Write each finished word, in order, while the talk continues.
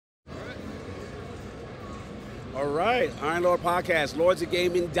All right, Iron Lord Podcast,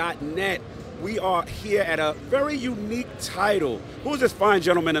 lordsofgaming.net. We are here at a very unique title. Who's this fine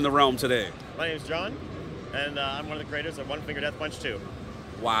gentleman in the realm today? My name's John, and I'm one of the creators of One Finger Death Punch 2.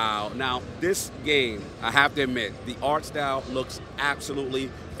 Wow. Now, this game, I have to admit, the art style looks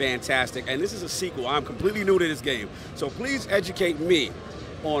absolutely fantastic. And this is a sequel. I'm completely new to this game. So please educate me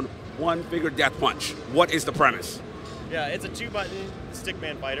on One Finger Death Punch. What is the premise? Yeah, it's a two-button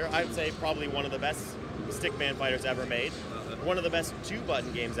stickman fighter. I would say probably one of the best stickman fighters ever made. One of the best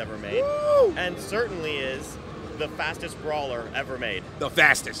two-button games ever made. Woo! And certainly is the fastest brawler ever made. The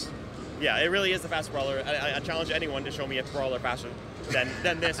fastest. Yeah, it really is the fastest brawler. I challenge anyone to show me a brawler faster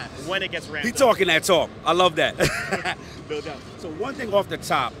than this when it gets ramped He up. talking that talk. I love that. No doubt. So one thing off the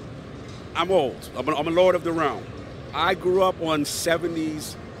top, I'm old. I'm a lord of the realm. I grew up on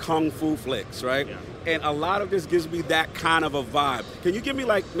 70s kung fu flicks, right? Yeah. And a lot of this gives me that kind of a vibe. Can you give me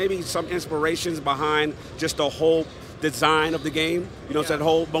like maybe some inspirations behind just the whole design of the game? You know, Yeah. that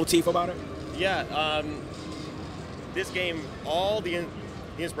whole motif about it? Yeah, this game, all the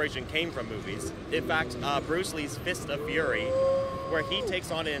inspiration came from movies. In fact, Bruce Lee's Fist of Fury, where he takes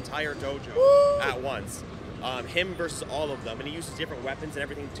on an entire dojo at once. Him versus all of them, and he uses different weapons and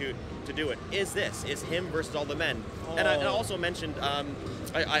everything to do it. Is him versus all the men. And I also mentioned,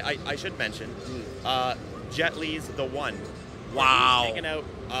 I should mention, Jet Li's The One. Wow. He's taken out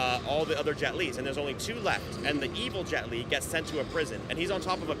all the other Jet Lis, and there's only two left. And the evil Jet Li gets sent to a prison, and he's on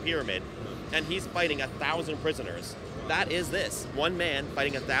top of a pyramid, and he's fighting 1,000 prisoners. That is this. One man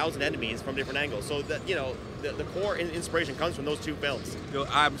fighting 1,000 enemies from different angles. So that, you know, the core inspiration comes from those two films. Yo,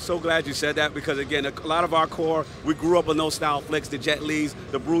 I'm so glad you said that because, again, a lot of our core, we grew up on those style flicks, the Jet Li's,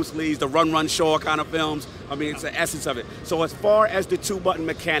 the Bruce Lee's, the Run Shaw kind of films. I mean, it's the essence of it. So as far as the two-button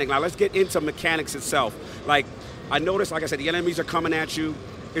mechanic, now let's get into mechanics itself. Like, I noticed, like I said, the enemies are coming at you.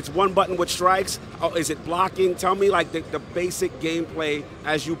 It's one button with strikes. Oh, is it blocking? Tell me, like, the basic gameplay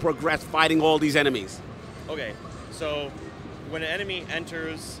as you progress fighting all these enemies. Okay, so when an enemy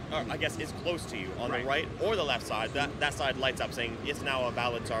enters, or I guess is close to you on the right or the left side, that side lights up saying it's now a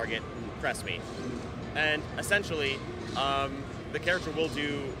valid target, press me. And essentially, the character will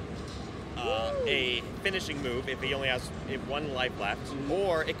do a finishing move if he only has one life left,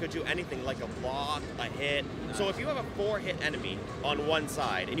 or it could do anything like a block, a hit. So if you have a 4-hit enemy on one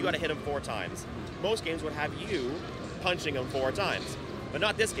side and you got to hit him 4 times, most games would have you punching him 4 times. But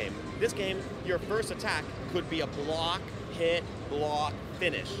not this game. This game, your first attack could be a block, hit, block,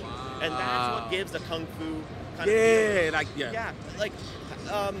 finish. Wow. And that's what gives the kung fu kind of feel. Yeah, like,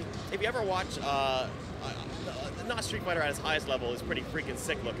 if you ever watch, not Street Fighter at its highest level is pretty freaking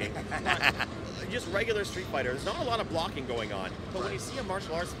sick looking. Just regular Street Fighter, there's not a lot of blocking going on. But when you see a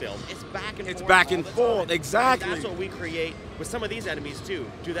martial arts film, it's back and forth. It's back and all the forth, time. exactly. And that's what we create with some of these enemies too.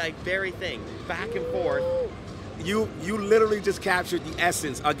 Do that very thing, back and forth. You literally just captured the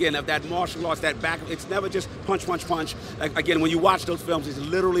essence, again, of that martial arts, that back. It's never just punch, punch, punch. Like, again, when you watch those films, it's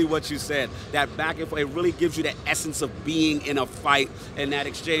literally what you said. That back and forth, it really gives you the essence of being in a fight and that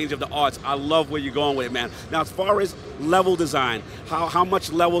exchange of the arts. I love where you're going with it, man. Now, as far as level design, how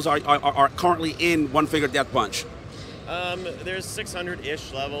much levels are currently in One Finger Death Punch? There's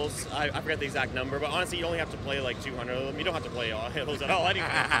 600-ish levels. I forget the exact number, but honestly, you only have to play like 200 of them. You don't have to play all those at all anyway.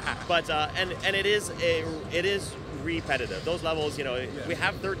 But and it is repetitive. Those levels, you know, we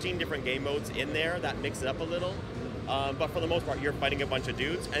have 13 different game modes in there that mix it up a little. But for the most part, you're fighting a bunch of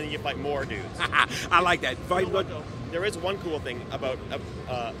dudes, and then you fight more dudes. I like that. There is one cool thing about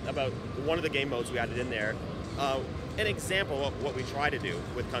one of the game modes we added in there. An example of what we try to do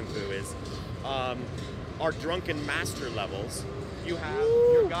with Kung Fu is our drunken master levels. You have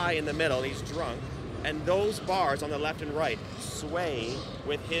your guy in the middle, he's drunk, and those bars on the left and right sway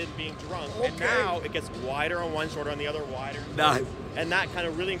with him being drunk. Okay. And now it gets wider on one, shorter on the other, wider. Nice. And that kind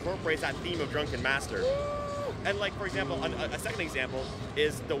of really incorporates that theme of drunken master. And like, for example, a second example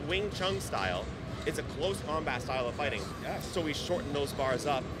is the Wing Chun style. It's a close combat style of fighting. Yes. So we shorten those bars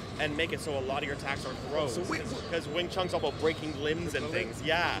up and make it so a lot of your attacks are throws. So because Wing Chun's all about breaking limbs and things.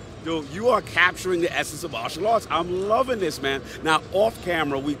 Yeah. Dude, you are capturing the essence of martial arts. I'm loving this, man. Now, off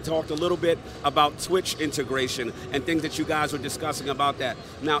camera, we talked a little bit about Twitch integration and things that you guys were discussing about that.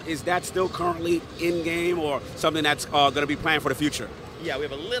 Now, is that still currently in-game or something that's going to be planned for the future? Yeah, we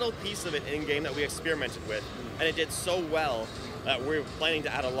have a little piece of it in-game that we experimented with, and it did so well that we're planning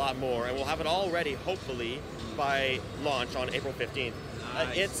to add a lot more, and we'll have it all ready, hopefully, by launch on April 15th.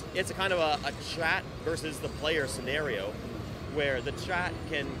 Nice. It's a kind of a chat versus the player scenario, where the chat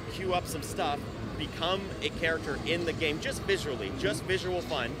can queue up some stuff, become a character in the game, just visually, just visual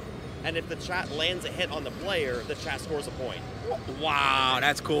fun, and if the chat lands a hit on the player, the chat scores a point. Wow,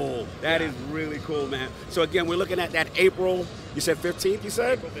 that's cool. That is really cool, man. So again, we're looking at that April, you said 15th, you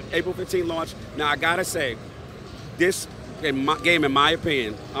said? April 15th launch. Now, I gotta say, this game, in my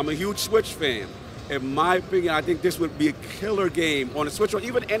opinion, I'm a huge Switch fan. In my opinion, I think this would be a killer game on the Switch or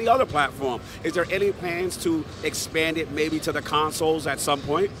even any other platform. Is there any plans to expand it maybe to the consoles at some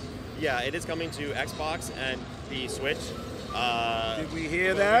point? Yeah, it is coming to Xbox and the Switch. Did we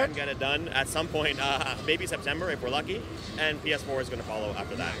hear that? We can get it done at some point, maybe September if we're lucky, and PS4 is going to follow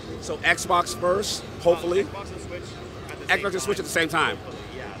after that. So Xbox first, hopefully. Xbox and Switch at the same Xbox and Switch at the same time. Hopefully.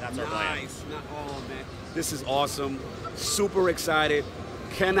 Yeah, that's our plan. Nice. Oh, man. This is awesome. Super excited.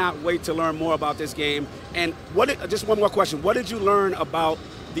 Cannot wait to learn more about this game. And just one more question. What did you learn about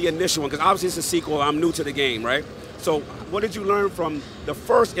the initial one? Because obviously it's a sequel. I'm new to the game, right? So what did you learn from the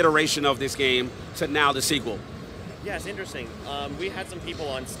first iteration of this game to now the sequel? Yeah, it's interesting. We had some people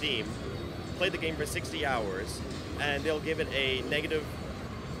on Steam play the game for 60 hours, and they'll give it a negative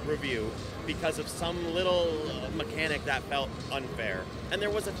review because of some little mechanic that felt unfair. And there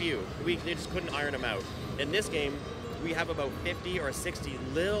was a few. They just couldn't iron them out. In this game, we have about 50 or 60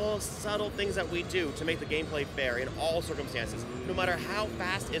 little subtle things that we do to make the gameplay fair in all circumstances, no matter how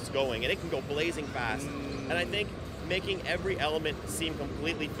fast it's going, and it can go blazing fast. And I think making every element seem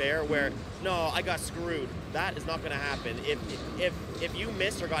completely fair, where, no, I got screwed, that is not going to happen. If you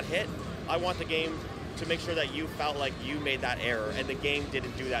missed or got hit, I want the game to make sure that you felt like you made that error and the game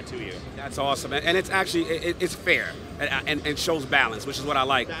didn't do that to you. That's awesome, and it's actually, it's fair and shows balance, which is what I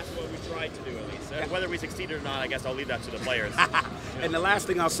like. That's what we tried to do, at least. Whether we succeed or not, I guess I'll leave that to the players. And the last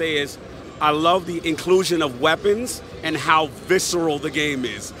thing I'll say is, I love the inclusion of weapons and how visceral the game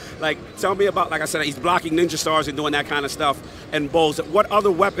is. Like, tell me about, like I said, he's blocking ninja stars and doing that kind of stuff, and bows. What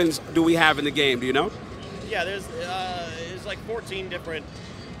other weapons do we have in the game, do you know? Yeah, there's like 14 different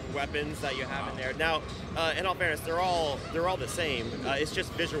weapons that you have in there. Now, in all fairness, they're all the same. It's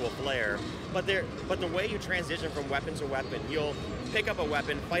just visual flair. But the way you transition from weapon to weapon, you'll pick up a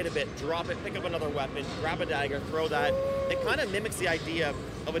weapon, fight a bit, drop it, pick up another weapon, grab a dagger, throw that. It kind of mimics the idea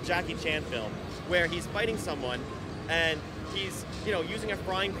of a Jackie Chan film, where he's fighting someone and he's, using a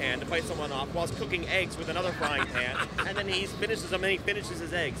frying pan to fight someone off whilst cooking eggs with another frying pan, and then he finishes them and he finishes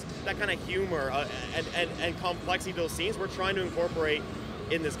his eggs. That kind of humor and complexity to those scenes we're trying to incorporate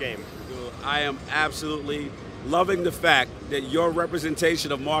in this game. I am absolutely loving the fact that your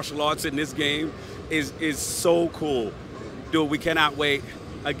representation of martial arts in this game is so cool. Dude, we cannot wait.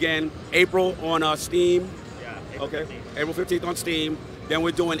 Again, April on Steam. Yeah, April 15th. April 15th on Steam. Then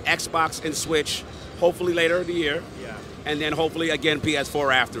we're doing Xbox and Switch, hopefully later in the year. Yeah. And then hopefully again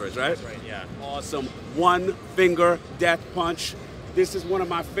PS4 afterwards, right? That's right, yeah. Awesome. One finger death punch. This is one of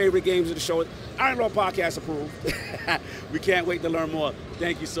my favorite games of the show. Iron Law Podcast approved. We can't wait to learn more.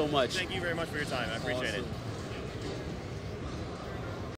 Thank you so much. Thank you very much for your time. I appreciate it.